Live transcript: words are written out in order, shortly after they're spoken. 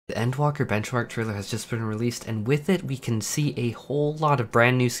The Endwalker benchmark trailer has just been released, and with it we can see a whole lot of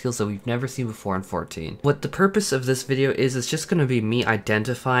brand new skills that we've never seen before in 14. What the purpose of this video is, it's just going to be me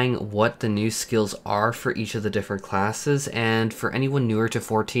identifying what the new skills are for each of the different classes, and for anyone newer to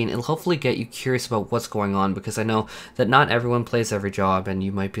 14, it'll hopefully get you curious about what's going on, because I know that not everyone plays every job, and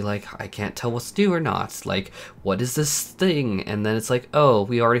you might be like, I can't tell what's new or not, like, what is this thing? And then it's like, oh,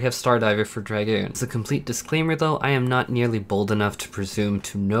 we already have STARDIVER for Dragoon. As a complete disclaimer though, I am not nearly bold enough to presume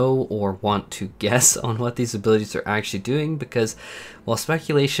to know or want to guess on what these abilities are actually doing, because while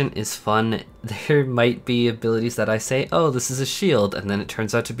speculation is fun, there might be abilities that I say, oh, this is a shield, and then it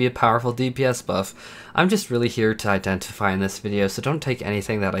turns out to be a powerful DPS buff. I'm just really here to identify in this video, so don't take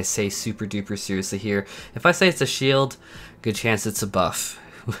anything that I say super duper seriously here. If I say it's a shield, good chance it's a buff.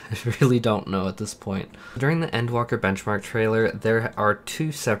 I really don't know at this point. During the Endwalker benchmark trailer, there are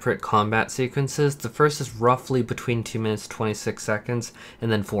two separate combat sequences. The first is roughly between 2 minutes 26 seconds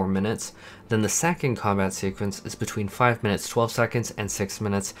and then 4 minutes. Then the second combat sequence is between 5 minutes 12 seconds and 6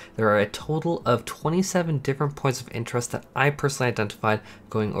 minutes. There are a total of 27 different points of interest that I personally identified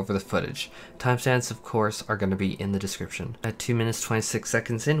going over the footage. Timestamps, of course, are going to be in the description. At 2 minutes 26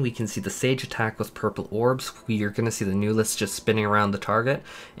 seconds in, we can see the Sage attack with purple orbs. We are going to see the new list just spinning around the target,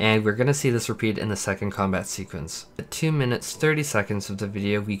 and we're going to see this repeat in the second combat sequence. At 2 minutes 30 seconds of the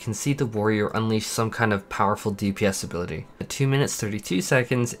video, we can see the warrior unleash some kind of powerful DPS ability. At 2 minutes 32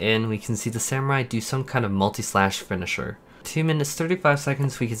 seconds in, we can see the samurai do some kind of multi-slash finisher. 2 minutes 35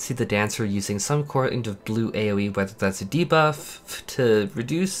 seconds, we can see the dancer using some kind of blue AOE, whether that's a debuff to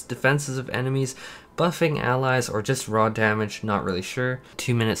reduce defenses of enemies, buffing allies, or just raw damage, not really sure.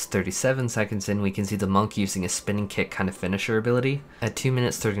 2 minutes 37 seconds in, we can see the monk using a spinning kick kind of finisher ability. At 2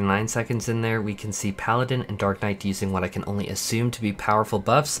 minutes 39 seconds in there, we can see Paladin and Dark Knight using what I can only assume to be powerful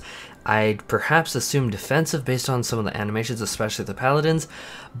buffs. I'd perhaps assume defensive based on some of the animations, especially the Paladins,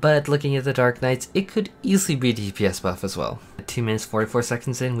 but looking at the Dark Knights, it could easily be a DPS buff as well. At 2 minutes 44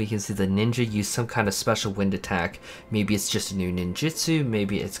 seconds in, we can see the ninja use some kind of special wind attack. Maybe it's just a new ninjitsu,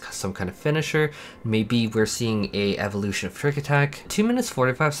 maybe it's some kind of finisher, maybe we're seeing a evolution of trick attack. 2 minutes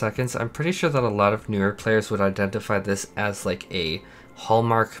 45 seconds, I'm pretty sure that a lot of newer players would identify this as like a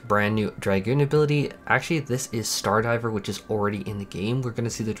hallmark brand new Dragoon ability. Actually, this is STARDIVER, which is already in the game. We're going to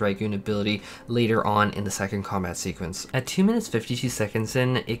see the Dragoon ability later on in the second combat sequence. At 2 minutes 52 seconds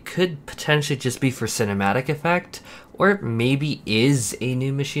in, it could potentially just be for cinematic effect, or it maybe is a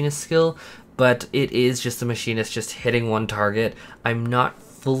new Machinist skill, but it is just the Machinist just hitting one target. I'm not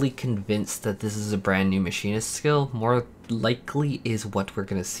fully convinced that this is a brand new Machinist skill. More likely is what we're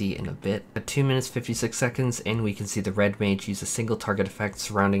going to see in a bit. At 2 minutes 56 seconds in, we can see the red mage use a single target effect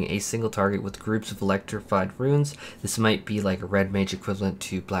surrounding a single target with groups of electrified runes. This might be like a red mage equivalent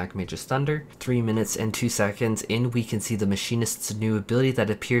to black mage's thunder. 3 minutes and 2 seconds in, we can see the Machinist's new ability that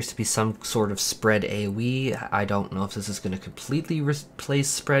appears to be some sort of spread AOE. I don't know if this is going to completely replace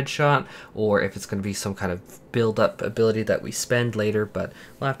spread shot or if it's going to be some kind of build-up ability that we spend later, but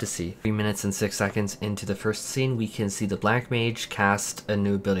we'll have to see. 3 minutes and 6 seconds into the first scene, we can see the black mage cast a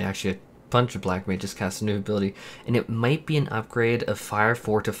new ability. Actually, a bunch of black mages cast a new ability, and it might be an upgrade of Fire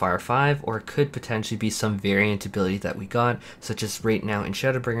 4 to Fire 5, or it could potentially be some variant ability that we got, such as right now in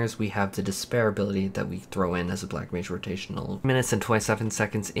Shadowbringers we have the Despair ability that we throw in as a black mage rotational. 3 minutes and 27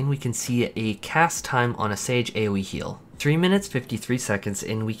 seconds in, we can see a cast time on a Sage AOE Heal. 3 minutes 53 seconds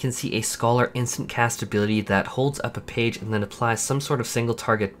in, we can see a Scholar instant cast ability that holds up a page and then applies some sort of single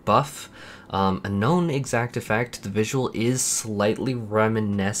target buff. A known exact effect. The visual is slightly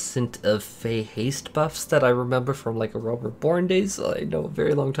reminiscent of Fey haste buffs that I remember from like a Realm Reborn days, I know a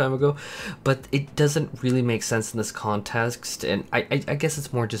very long time ago, but it doesn't really make sense in this context, and I guess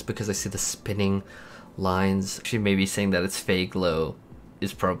it's more just because I see the spinning lines. Actually, maybe saying that it's Fey glow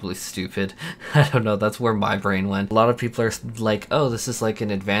is probably stupid. I don't know, that's where my brain went. A lot of people are like, oh, this is like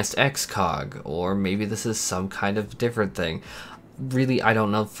an advanced XCOG, or maybe this is some kind of different thing. Really, I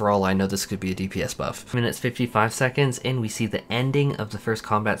don't know. For all I know, this could be a DPS buff. Minutes 55 seconds in, we see the ending of the first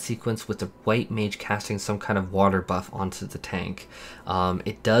combat sequence with the white mage casting some kind of water buff onto the tank.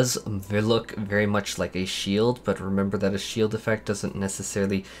 It does look very much like a shield, but remember that a shield effect doesn't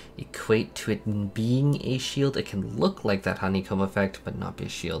necessarily equate to it being a shield. It can look like that honeycomb effect, but not be a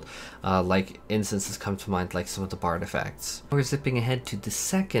shield. Like instances come to mind, like some of the bard effects. We're zipping ahead to the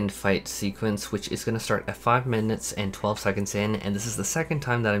second fight sequence, which is going to start at 5 minutes and 12 seconds in, and this is the second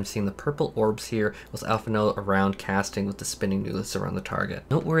time that I'm seeing the purple orbs here with Alphino around casting with the spinning newless around the target.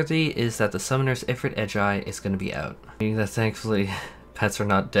 Noteworthy is that the summoner's Ifrit Egi is going to be out, meaning that thankfully pets are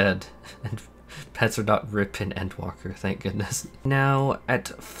not dead, and Pets are not RIP in Endwalker, thank goodness. Now, at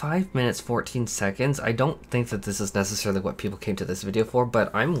 5 minutes 14 seconds, I don't think that this is necessarily what people came to this video for,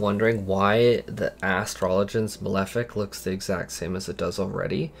 but I'm wondering why the Astrologian's Malefic looks the exact same as it does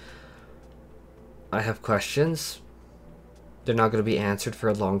already. I have questions. They're not going to be answered for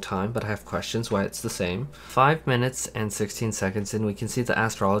a long time, but I have questions why it's the same. 5 minutes and 16 seconds in, we can see the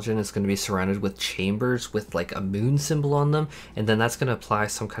Astrologian is going to be surrounded with chambers with like a moon symbol on them, and then that's going to apply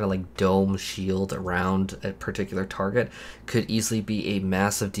some kind of like dome shield around a particular target. Could easily be a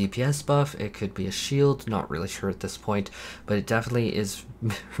massive DPS buff, it could be a shield, not really sure at this point, but it definitely is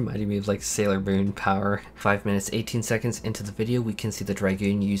reminding me of like Sailor Moon power. 5 minutes 18 seconds into the video, we can see the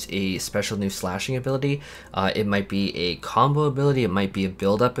Dragoon use a special new slashing ability. It might be a combo ability, it might be a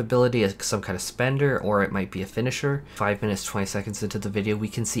build-up ability, some kind of spender, or it might be a finisher. 5 minutes 20 seconds into the video, we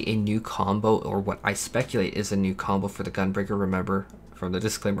can see a new combo, or what I speculate is a new combo for the Gunbreaker. Remember, from the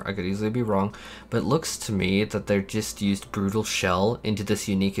disclaimer, I could easily be wrong, but it looks to me that they're just used Brutal Shell into this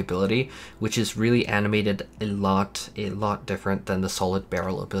unique ability, which is really animated a lot different than the Solid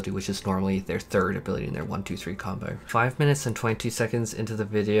Barrel ability, which is normally their third ability in their 1-2-3 combo. 5 minutes and 22 seconds into the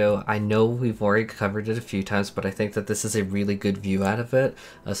video, I know we've already covered it a few times, but I think that this is a really good view out of it.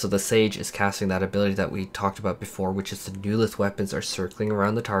 So the Sage is casting that ability that we talked about before, which is the Newlith weapons are circling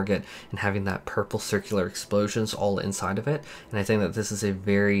around the target and having that purple circular explosions all inside of it, and I think that this is a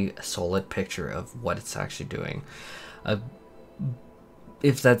very solid picture of what it's actually doing.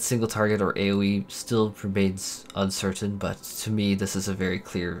 If that single target or AOE still remains uncertain, but to me this is a very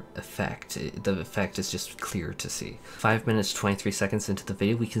clear effect. The effect is just clear to see. 5 minutes 23 seconds into the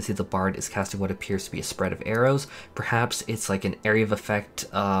video, we can see the Bard is casting what appears to be a spread of arrows. Perhaps it's like an area of effect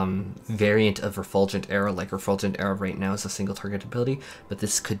variant of Refulgent Arrow, like Refulgent Arrow right now is a single target ability, but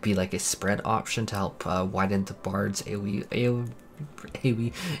this could be like a spread option to help widen the Bard's AOE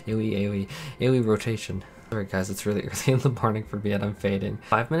rotation. Alright guys, it's really early in the morning for me and I'm fading.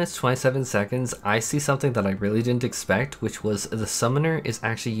 5 minutes 27 seconds, I see something that I really didn't expect, which was the Summoner is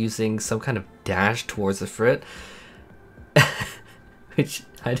actually using some kind of dash towards Ifrit, which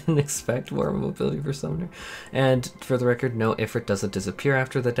I didn't expect more mobility for Summoner. And for the record, no, Ifrit doesn't disappear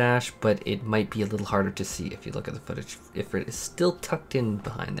after the dash, but it might be a little harder to see if you look at the footage. Ifrit is still tucked in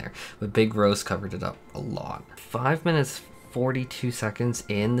behind there, but Big Rose covered it up a lot. 5 minutes 42 seconds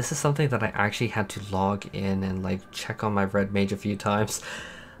in, this is something that I actually had to log in and like check on my red mage a few times.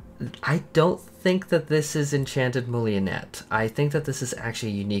 I don't think that this is Enchanted Mulionette. I think that this is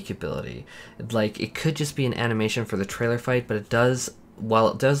actually a unique ability. Like, it could just be an animation for the trailer fight, but it does, while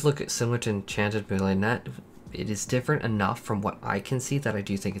it does look similar to Enchanted Mulionette, it is different enough from what I can see that I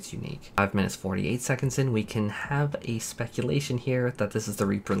do think it's unique. 5 minutes 48 seconds in, we can have a speculation here that this is the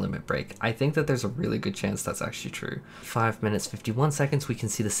Reaper limit break. I think that there's a really good chance that's actually true. 5 minutes 51 seconds, we can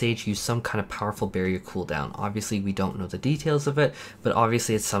see the Sage use some kind of powerful barrier cooldown. Obviously we don't know the details of it, but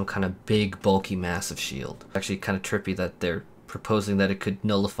obviously it's some kind of big, bulky, massive shield. Actually kind of trippy that they're proposing that it could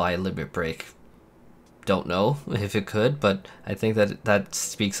nullify a limit break. Don't know if it could, but I think that that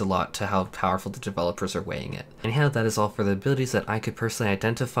speaks a lot to how powerful the developers are weighing it. Anyhow, that is all for the abilities that I could personally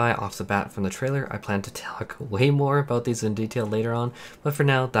identify off the bat from the trailer. I plan to talk way more about these in detail later on, but for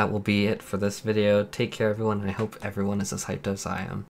now, that will be it for this video. Take care everyone, and I hope everyone is as hyped as I am.